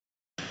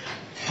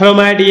Hello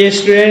my dear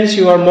students,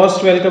 you are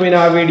most welcome in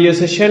our video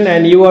session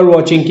and you are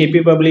watching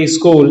KP Public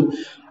School.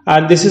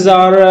 This is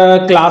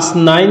our class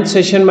 9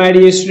 session my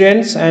dear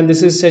students, and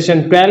this is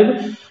session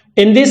 12.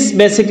 In this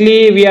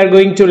basically we are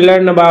going to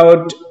learn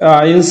about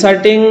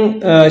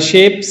inserting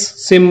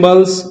shapes,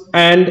 symbols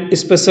and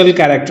special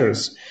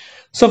characters.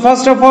 So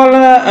first of all,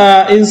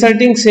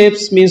 inserting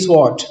shapes means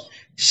what?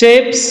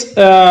 Shapes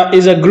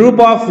is a group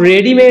of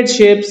ready-made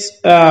shapes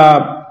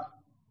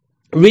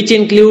which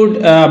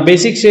include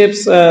basic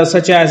shapes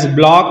such as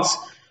blocks,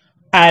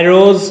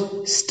 arrows,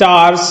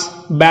 stars,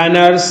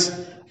 banners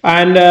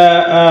and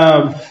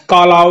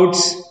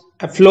callouts,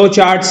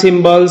 flowchart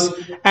symbols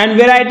and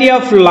variety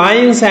of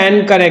lines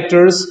and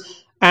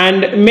characters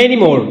and many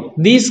more.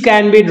 These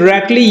can be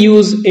directly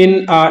used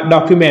in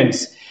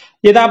documents.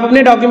 यदि आप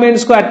अपने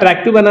documents को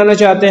attractive बनाना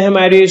चाहते हैं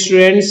my dear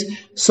students,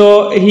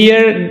 so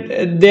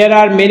here there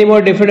are many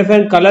more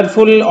different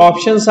colorful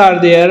options are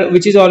there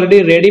which is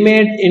already ready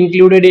made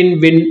included in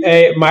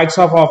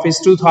Microsoft Office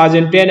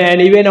 2010 and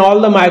even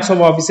all the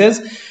Microsoft Offices,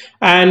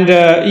 and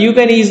you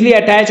can easily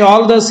attach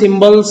all the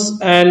symbols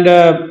and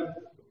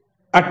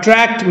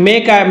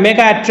make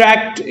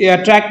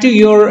attractive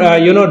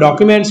your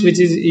documents which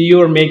is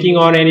you're making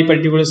on any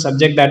particular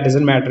subject. That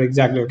doesn't matter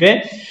exactly.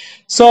 Okay,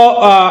 so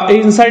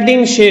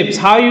inserting shapes,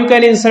 how you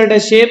can insert a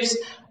shapes?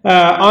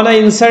 On a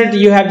insert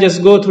you have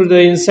just go through the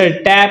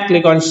insert tab,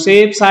 click on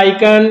shapes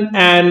icon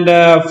and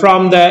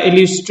from the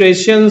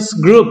illustrations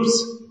groups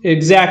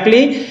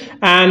exactly,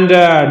 and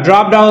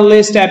drop down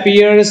list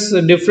appears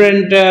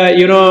different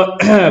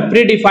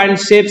predefined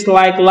shapes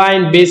like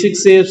line, basic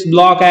shapes,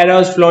 block,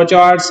 arrows,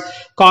 flowcharts,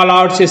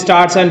 callouts,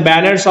 stars and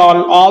banners.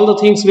 All the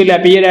things will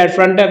appear at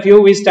front of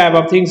you. Which type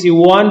of things you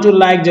want to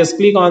like, just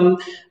click on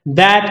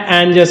that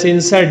and just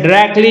insert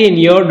directly in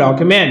your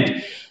document.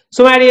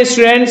 So my dear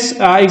students,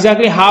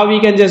 exactly how we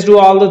can just do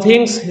all the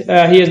things.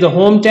 Here's the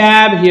home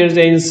tab, here's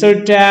the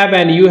insert tab,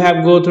 and you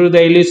have go through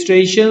the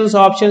illustrations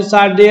options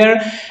are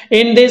there.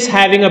 In this,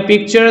 having a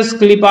pictures,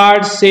 clip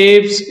art,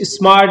 shapes,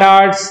 smart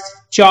arts,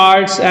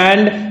 charts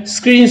and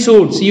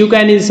screenshots, you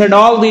can insert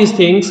all these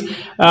things.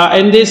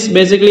 In this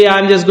basically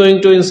I'm just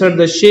going to insert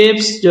the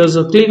shapes. Just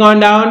click on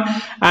down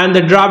and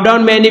the drop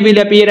down menu will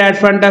appear at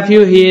front of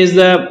you. Here is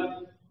the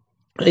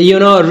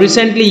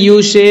recently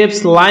used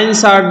shapes,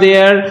 lines are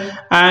there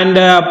and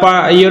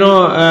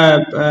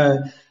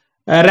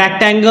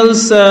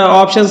rectangles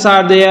options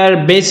are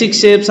there, basic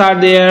shapes are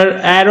there,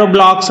 arrow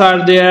blocks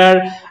are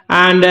there,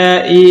 and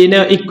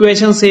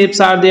equation shapes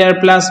are there,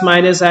 plus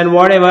minus and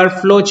whatever,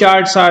 flow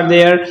charts are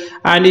there,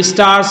 and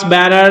stars,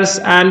 banners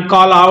and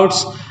call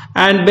outs,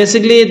 and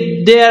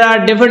basically there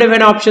are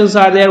different options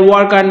are there.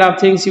 What kind of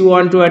things you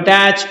want to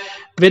attach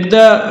with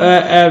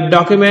the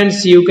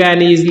documents you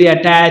can easily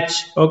attach.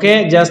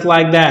 Okay, just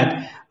like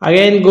that.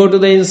 Again, go to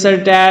the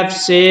insert tab,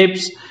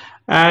 shapes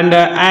and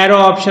arrow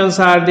options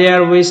are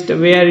there,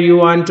 where you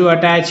want to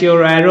attach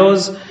your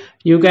arrows.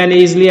 You can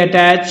easily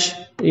attach,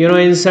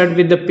 insert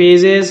with the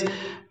pages,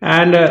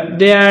 and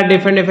there are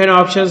different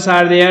options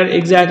are there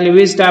exactly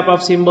which type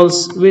of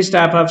symbols, which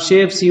type of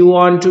shapes you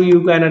want to,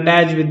 you can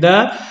attach with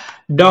the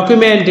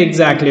document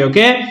exactly.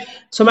 Okay,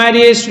 so my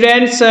dear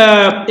students,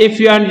 if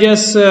you want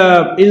just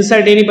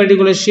insert any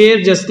particular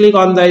shape, just click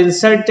on the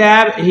insert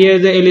tab. Here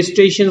the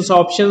illustrations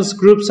options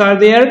groups are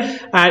there,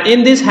 and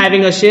in this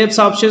having a shapes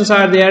options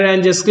are there,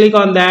 and just click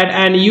on that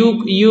and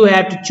you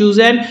have to choose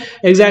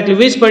exactly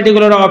which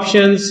particular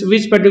options,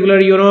 which particular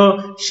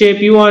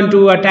shape you want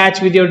to attach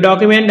with your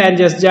document, and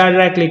just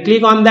directly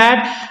click on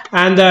that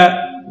and the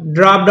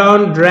drop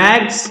down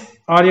drags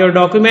on your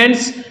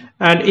documents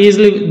and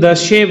easily the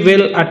shape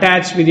will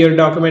attach with your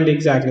document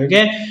exactly.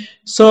 Okay,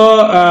 so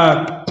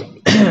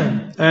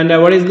and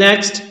what is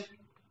next?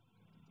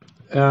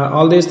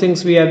 All these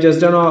things we have just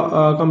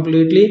done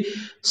completely.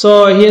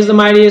 So here's the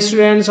my dear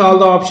students, all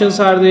the options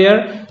are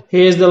there.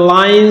 Here's the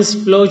lines,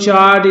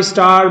 flowchart,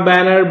 star,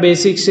 banner,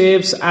 basic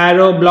shapes,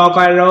 arrow, block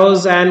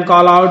arrows and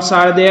callouts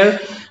are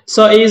there.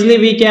 So easily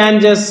we can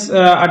just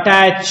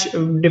attach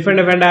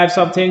different types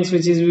of things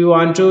which is we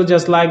want to,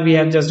 just like we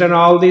have just done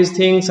all these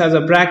things as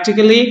a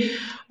practically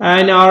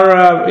in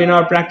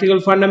our practical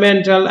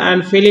fundamental.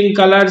 And filling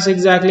colors,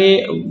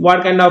 exactly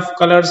what kind of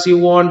colors you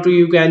want to,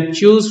 you can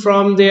choose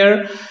from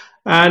there.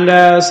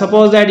 And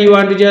suppose that you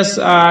want to just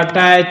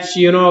attach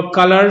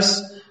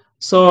colors,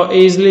 so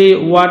easily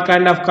what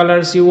kind of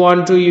colors you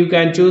want to, you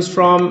can choose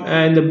from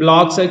in the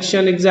block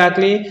section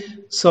exactly.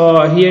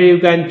 So here you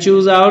can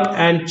choose out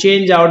and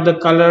change out the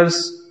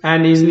colors,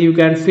 and easily you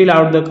can fill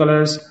out the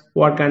colors,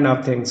 what kind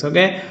of things.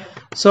 Okay,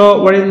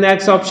 so what is the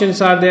next options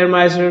are there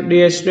my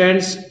dear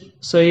students?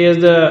 So here's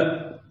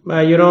the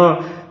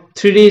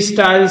 3D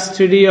styles,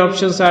 3D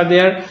options are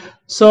there.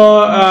 So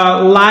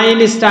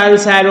line,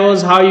 styles,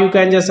 arrows, how you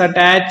can just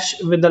attach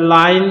with the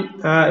line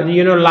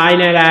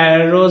line and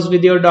arrows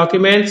with your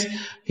documents.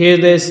 Here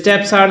the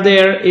steps are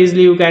there,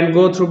 easily you can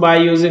go through by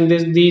using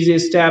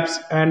these steps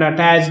and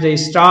attach the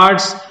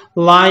stars,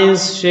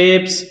 lines,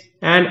 shapes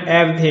and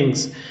everything.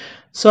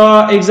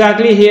 So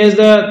exactly here's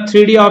the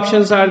 3D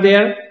options are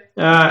there.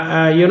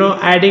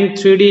 adding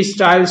 3D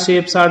style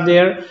shapes are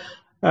there.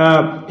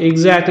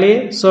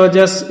 Exactly. So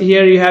just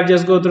here you have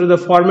just go through the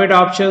format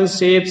options,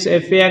 shapes,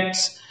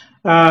 effects,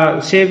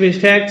 shape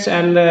effects,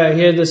 and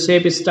here the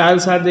shape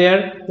styles are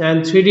there,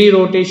 and 3D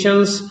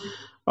rotations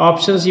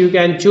options you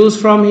can choose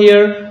from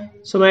here.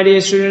 So my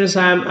dear students,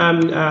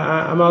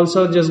 I'm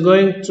also just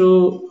going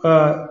to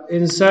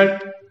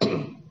insert.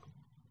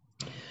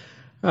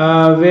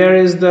 Where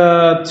is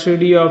the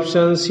 3D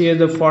options? Here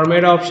the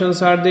format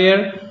options are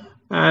there,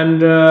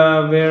 and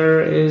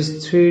where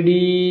is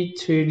 3D?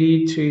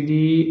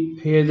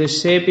 Here the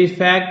shape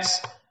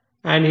effects,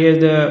 and here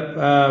the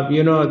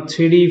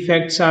 3D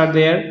effects are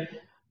there,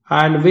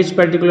 and which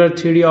particular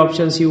 3D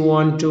options you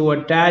want to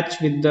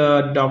attach with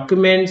the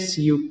documents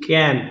you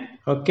can.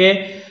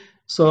 Okay,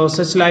 so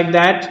such like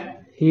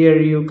that here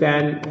you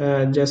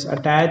can just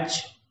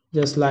attach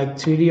just like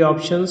 3D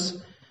options.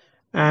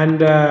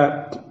 And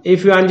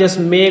if you want just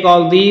make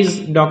all these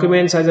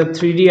documents as a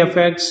 3D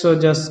effect, so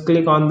just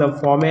click on the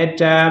format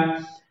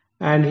tab,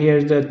 and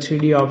here the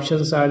 3D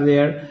options are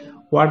there.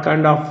 What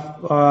kind of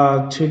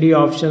 3D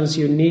options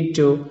you need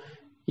to,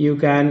 you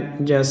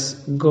can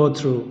just go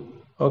through.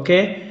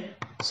 Okay,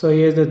 so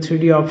here the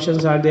 3D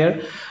options are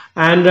there.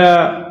 And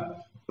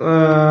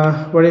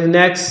what is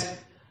next?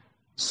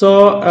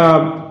 So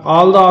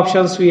all the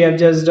options we have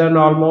just done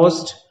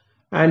almost,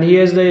 and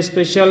here's the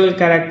special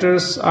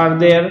characters are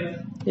there.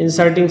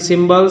 Inserting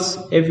symbols,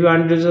 if you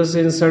want to just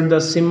insert the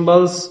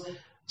symbols,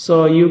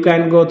 so you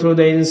can go through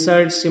the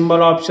insert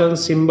symbol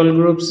options, symbol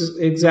groups,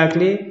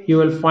 exactly you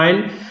will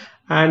find.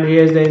 And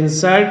here's the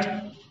insert,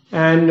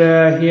 and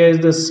here's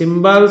the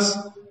symbols,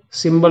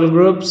 symbol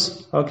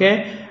groups.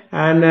 Okay,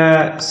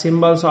 and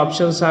symbols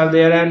options are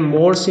there, and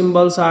more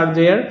symbols are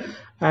there,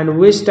 and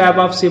which type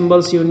of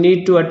symbols you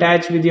need to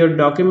attach with your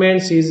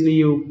documents easily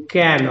you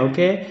can.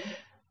 Okay,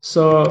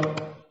 so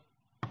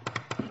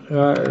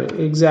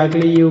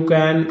exactly you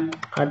can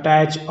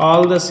attach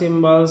all the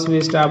symbols,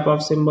 which type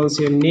of symbols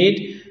you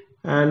need,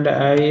 and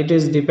it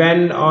is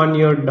depend on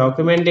your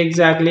document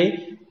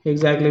exactly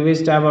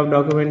which type of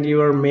document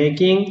you are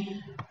making,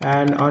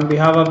 and on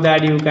behalf of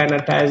that you can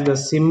attach the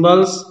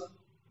symbols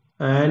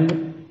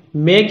and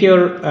make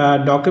your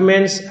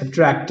documents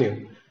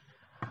attractive.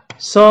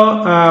 So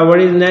what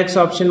is the next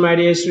option, my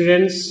dear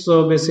students?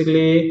 So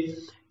basically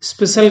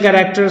special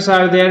characters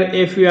are there.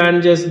 If you are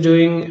just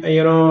doing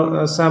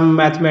some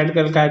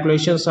mathematical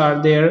calculations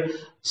are there,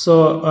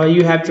 so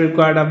you have to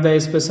require of the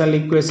special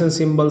equation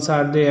symbols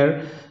are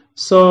there.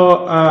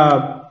 So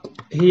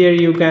here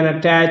you can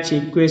attach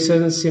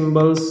equation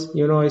symbols,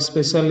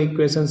 special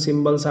equation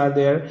symbols are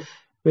there,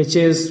 which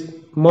is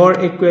more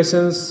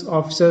equations,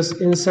 options,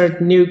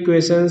 insert new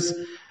equations,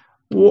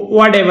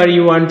 whatever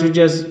you want to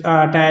just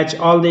attach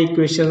all the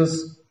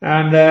equations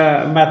and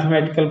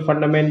mathematical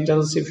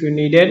fundamentals if you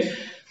need it.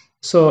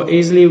 So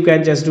easily you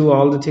can just do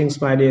all the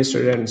things, my dear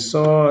students.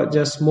 So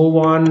just move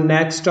on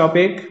next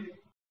topic.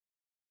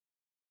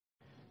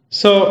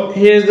 So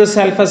here's the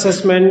self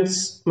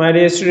assessments, my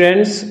dear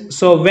students.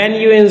 So when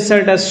you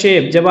insert a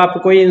shape, जब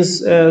आप कोई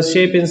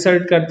shape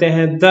insert करते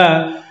हैं,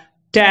 the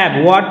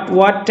tab,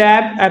 what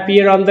tab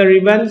appear on the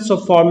ribbon? So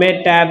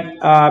format tab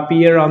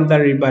appear on the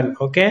ribbon.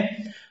 Okay,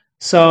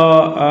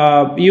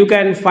 so you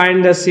can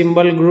find the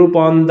symbol group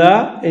on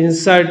the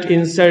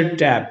insert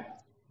tab.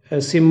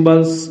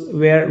 Symbols,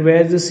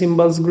 where's the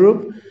symbols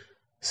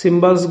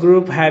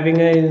group having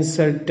an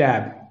insert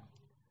tab.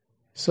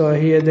 So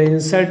here the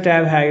insert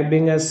tab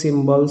having a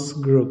symbols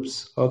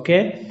groups.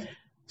 Okay,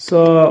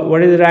 so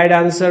what is the right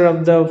answer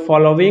of the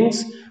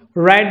followings?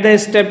 Write the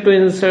step to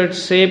insert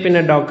shape in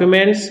a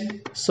documents.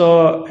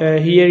 So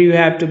here you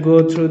have to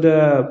go through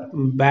the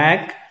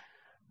back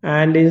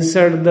and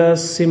insert the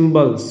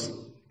symbols.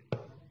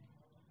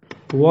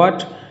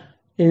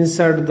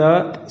 Insert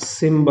the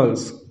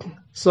symbols.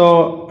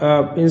 So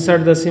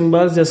insert the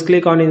symbols, just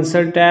click on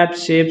insert tab,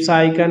 shapes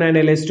icon, and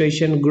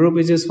illustration group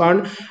which is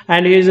found,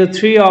 and here's the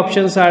 3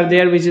 options are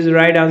there, which is the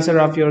right answer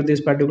of your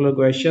this particular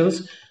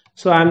questions.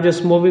 So I'm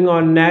just moving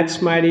on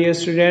next, my dear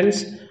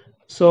students.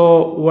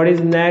 So what is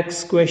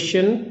next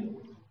question?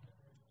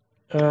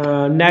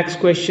 Next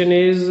question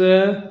is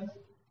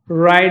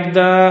write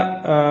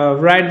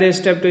the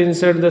step to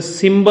insert the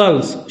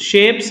symbols,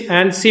 shapes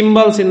and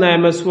symbols in the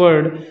MS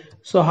Word.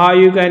 So how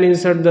you can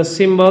insert the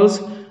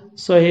symbols?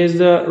 So here's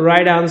the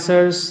right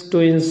answers to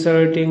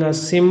inserting a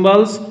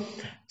symbols.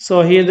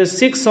 So here the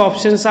 6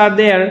 options are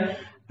there,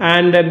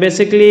 and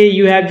basically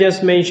you have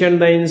just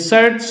mentioned the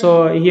insert.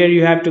 So here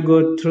you have to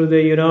go through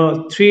the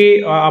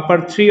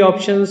upper 3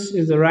 options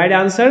is the right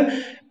answer.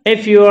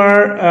 If you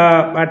are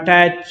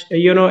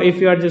if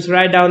you are just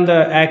write down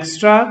the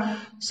extra,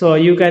 so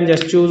you can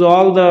just choose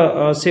all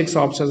the 6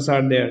 options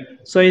are there.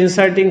 So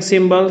inserting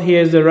symbol,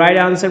 here is the right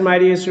answer, my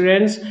dear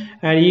students,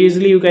 and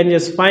easily you can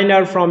just find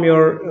out from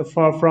your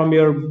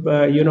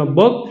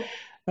book.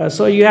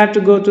 So you have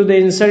to go to the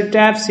insert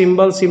tab,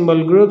 symbol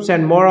groups,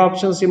 and more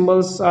option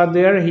symbols are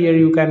there. Here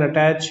you can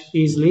attach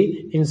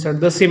easily, insert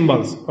the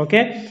symbols.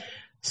 Okay,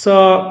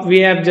 so we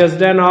have just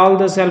done all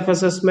the self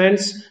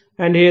assessments,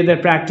 and here the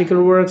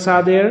practical works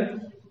are there.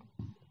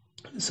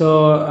 So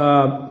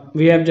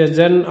we have just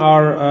done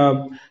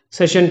our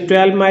session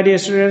 12, my dear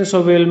students.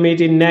 So we will meet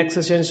in next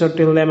session. So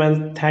till then,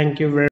 and thank you very